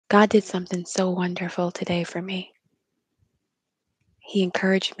God did something so wonderful today for me. He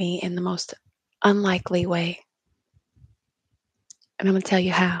encouraged me in the most unlikely way. And I'm going to tell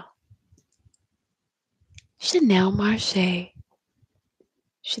you how. Chanel Marche.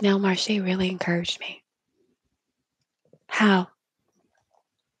 Chanel Marche really encouraged me. How?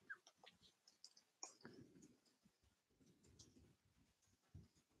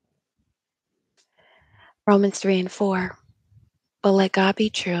 Romans 3 and 4. But let God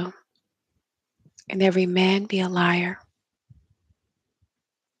be true, and every man be a liar,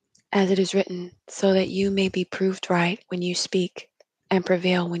 as it is written, so that you may be proved right when you speak and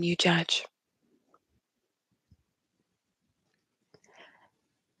prevail when you judge.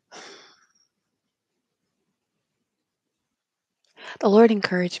 The Lord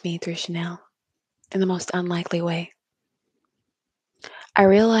encouraged me through Chanel in the most unlikely way. I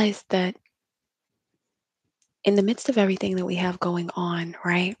realized that in the midst of everything that we have going on,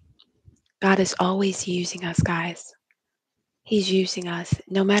 right? God is always using us, guys. He's using us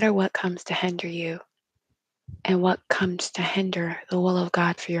no matter what comes to hinder you and what comes to hinder the will of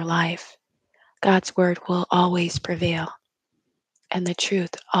God for your life. God's word will always prevail, and the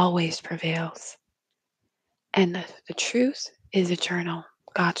truth always prevails. And the truth is eternal,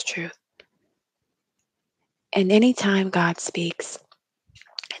 God's truth. And anytime God speaks,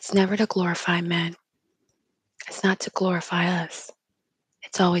 it's never to glorify men. It's not to glorify us.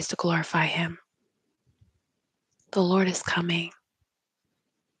 It's always to glorify Him. The Lord is coming.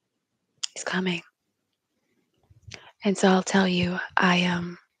 He's coming. And so I'll tell you,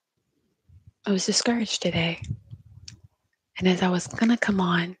 I was discouraged today. And as I was gonna come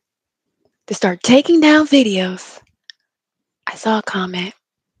on to start taking down videos, I saw a comment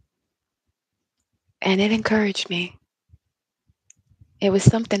and it encouraged me. It was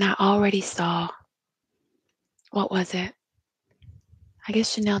something I already saw. What was it? I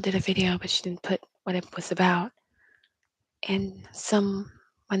guess Chanel did a video, but she didn't put what it was about. And someone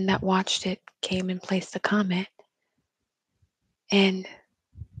that watched it came and placed a comment. And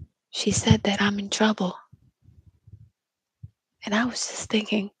she said that I'm in trouble. And I was just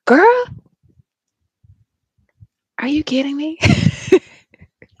thinking, girl, are you kidding me?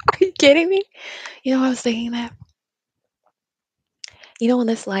 Are you kidding me? You know, I was thinking that. You know, in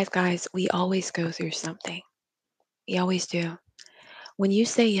this life, guys, we always go through something. We always do. When you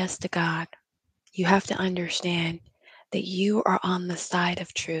say yes to God, you have to understand that you are on the side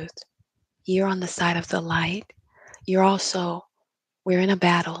of truth. You're on the side of the light. We're in a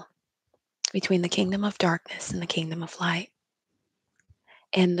battle between the kingdom of darkness and the kingdom of light.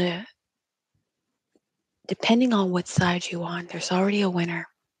 And depending on what side you're on, there's already a winner.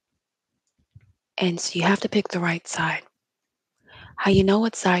 And so you have to pick the right side. How you know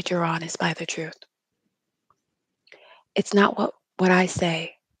what side you're on is by the truth. It's not what I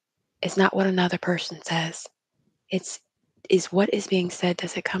say. It's not what another person says. Is what is being said,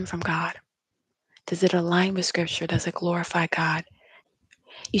 does it come from God? Does it align with Scripture? Does it glorify God?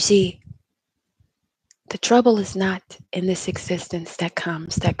 You see, the trouble is not in this existence that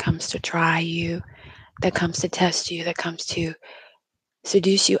comes to try you, that comes to test you, that comes to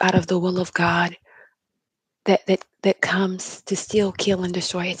seduce you out of the will of God, that comes to steal, kill, and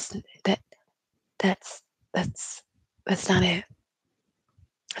destroy. It's that's that's not it.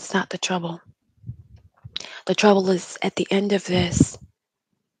 That's not the trouble. The trouble is at the end of this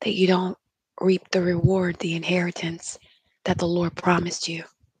that you don't reap the reward, the inheritance that the Lord promised you.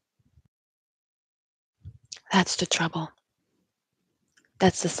 That's the trouble.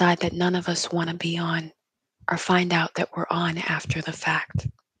 That's the side that none of us want to be on or find out that we're on after the fact.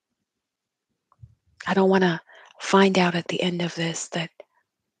 I don't want to find out at the end of this that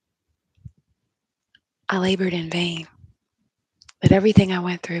I labored in vain, that everything I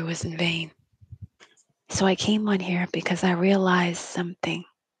went through was in vain. So I came on here because I realized something.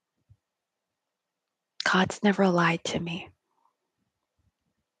 God's never lied to me.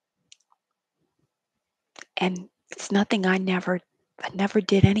 And it's nothing I never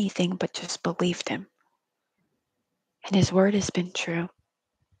did anything but just believed him. And his word has been true.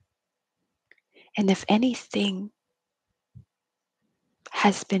 And if anything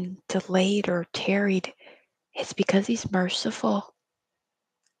has been delayed or tarried, it's because he's merciful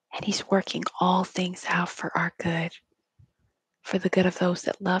and he's working all things out for our good, for the good of those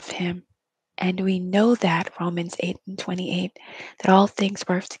that love him. And we know that, Romans 8 and 28, that all things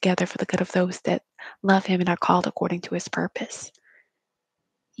work together for the good of those that love him and are called according to his purpose.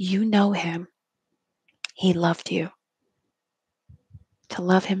 You know him. He loved you. To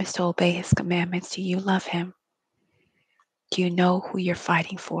love him is to obey his commandments. Do you love him? Do you know who you're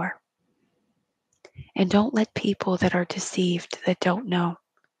fighting for? And don't let people that are deceived, that don't know,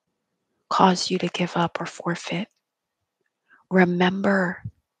 cause you to give up or forfeit. Remember,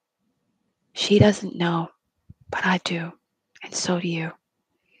 she doesn't know, but I do, and so do you.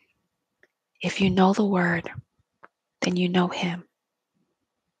 If you know the word, then you know him.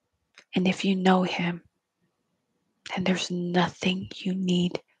 And if you know him, then there's nothing you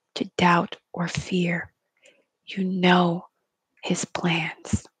need to doubt or fear. You know his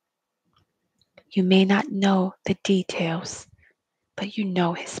plans. You may not know the details, but you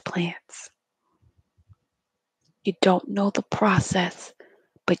know his plans. You don't know the process,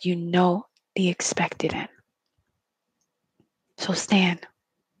 but you know the expected end. So stand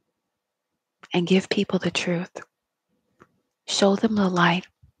and give people the truth. Show them the light.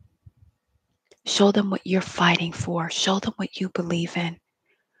 Show them what you're fighting for. Show them what you believe in.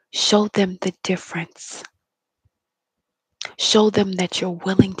 Show them the difference. Show them that you're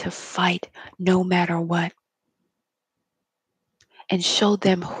willing to fight no matter what. And show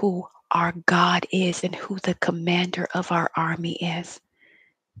them who our God is and who the commander of our army is.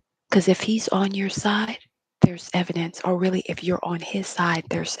 Because if he's on your side, there's evidence. Or really, if you're on his side,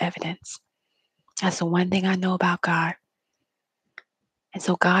 there's evidence. That's the one thing I know about God. And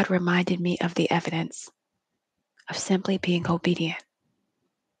so God reminded me of the evidence of simply being obedient.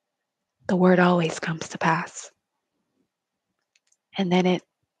 The word always comes to pass. And then it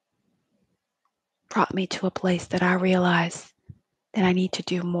brought me to a place that I realized that I need to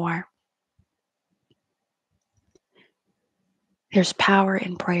do more. There's power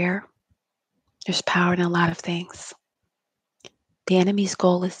in prayer. There's power in a lot of things. The enemy's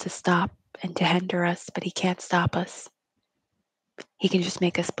goal is to stop and to hinder us, but he can't stop us. He can just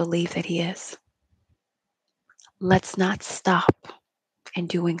make us believe that he is. Let's not stop in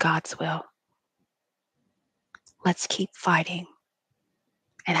doing God's will. Let's keep fighting.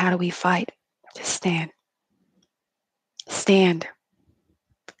 And how do we fight? Just stand. Stand.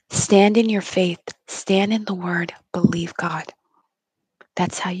 Stand in your faith. Stand in the word. Believe God.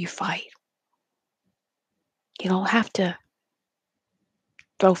 That's how you fight. You don't have to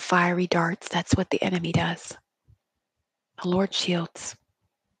throw fiery darts. That's what the enemy does. The Lord shields.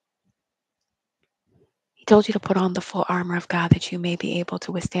 He told you to put on the full armor of God that you may be able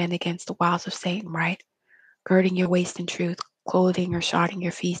to withstand against the wiles of Satan, right? Girding your waist in truth, clothing or shodding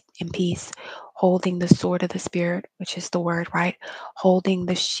your feet in peace, holding the sword of the Spirit, which is the word, right? Holding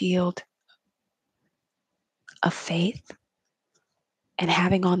the shield of faith and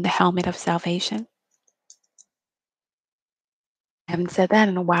having on the helmet of salvation. I haven't said that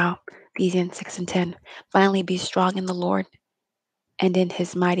in a while. Ephesians 6 and 10. Finally, be strong in the Lord and in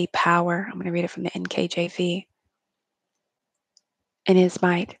his mighty power. I'm going to read it from the NKJV. In his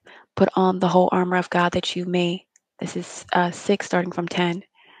might, put on the whole armor of God that you may, this is 6 starting from 10,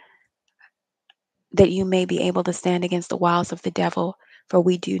 that you may be able to stand against the wiles of the devil. For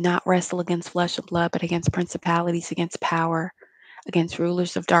we do not wrestle against flesh and blood, but against principalities, against power, against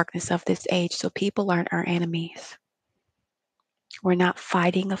rulers of darkness of this age. So people aren't our enemies. We're not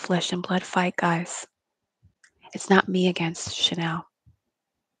fighting a flesh and blood fight, guys. It's not me against Chanel.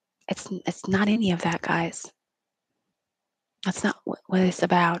 It's not any of that, guys. That's not what it's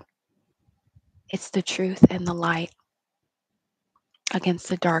about. It's the truth and the light against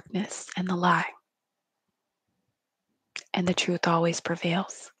the darkness and the lie. And the truth always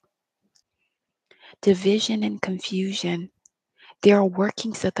prevails. Division and confusion, there are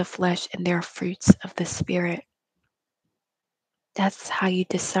workings of the flesh and there are fruits of the Spirit. That's how you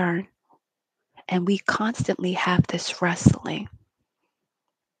discern. And we constantly have this wrestling.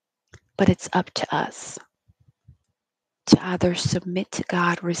 But it's up to us to either submit to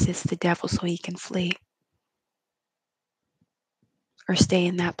God, resist the devil so he can flee, or stay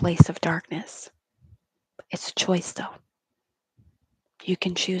in that place of darkness. It's a choice, though. You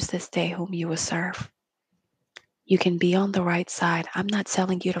can choose this day whom you will serve. You can be on the right side. I'm not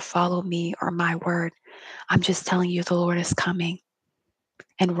telling you to follow me or my word. I'm just telling you the Lord is coming.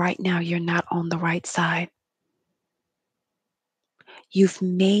 And right now, you're not on the right side. You've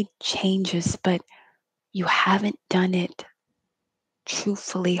made changes, but you haven't done it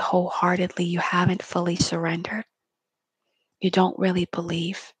truthfully, wholeheartedly. You haven't fully surrendered. You don't really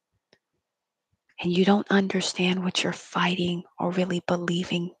believe. And you don't understand what you're fighting or really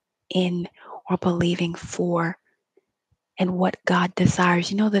believing in or believing for and what God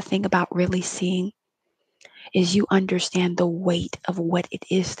desires. You know, the thing about really seeing is you understand the weight of what it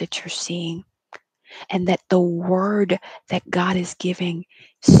is that you're seeing, and that the word that God is giving,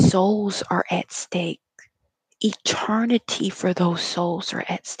 souls are at stake. Eternity for those souls are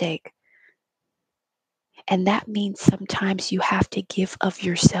at stake. And that means sometimes you have to give of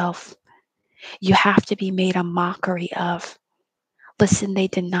yourself. You have to be made a mockery of. Listen, they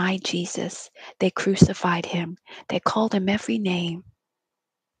denied Jesus. They crucified him. They called him every name,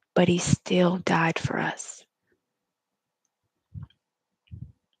 but he still died for us.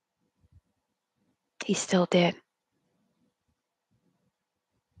 He still did.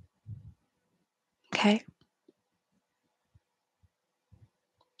 Okay?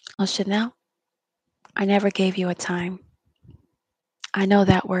 Well, Chanel, I never gave you a time. I know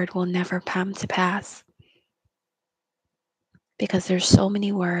that word will never come to pass because there's so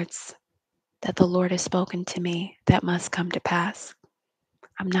many words that the Lord has spoken to me that must come to pass.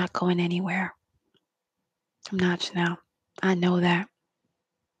 I'm not going anywhere. I'm not, Chanel. I know that.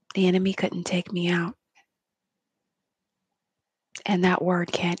 The enemy couldn't take me out. And that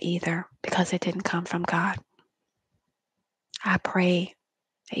word can't either because it didn't come from God. I pray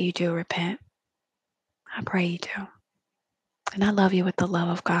that you do repent. I pray you do. And I love you with the love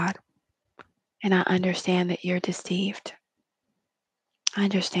of God. And I understand that you're deceived. I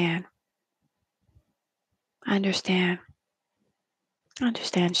understand. I understand. I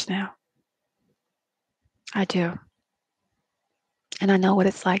understand, Chanel. I do. And I know what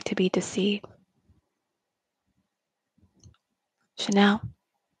it's like to be deceived. Chanel,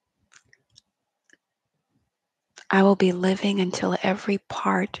 I will be living until every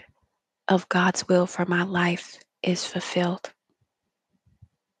part of God's will for my life is fulfilled.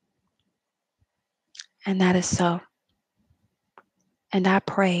 And that is so. And I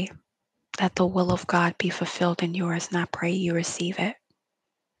pray that the will of God be fulfilled in yours, and I pray you receive it.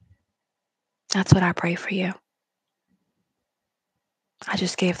 That's what I pray for you. I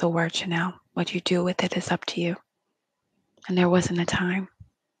just gave the word, Chanel. What you do with it is up to you. And there wasn't a time.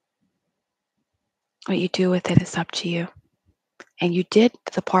 What you do with it is up to you. And you did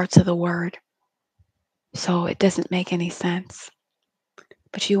the parts of the word, so it doesn't make any sense.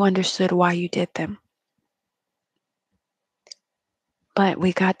 But you understood why you did them. But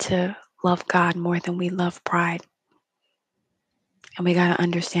we got to love God more than we love pride. And we got to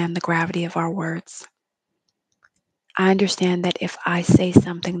understand the gravity of our words. I understand that if I say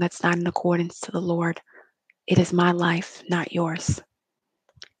something that's not in accordance to the Lord, it is my life, not yours.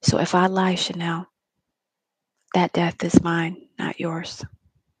 So if I lie, Chanel, that death is mine, not yours.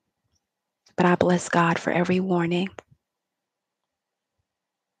 But I bless God for every warning.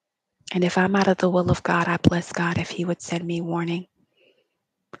 And if I'm out of the will of God, I bless God if he would send me warning.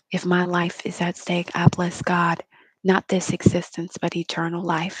 If my life is at stake, I bless God, not this existence, but eternal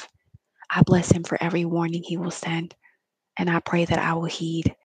life. I bless him for every warning he will send. And I pray that I will heed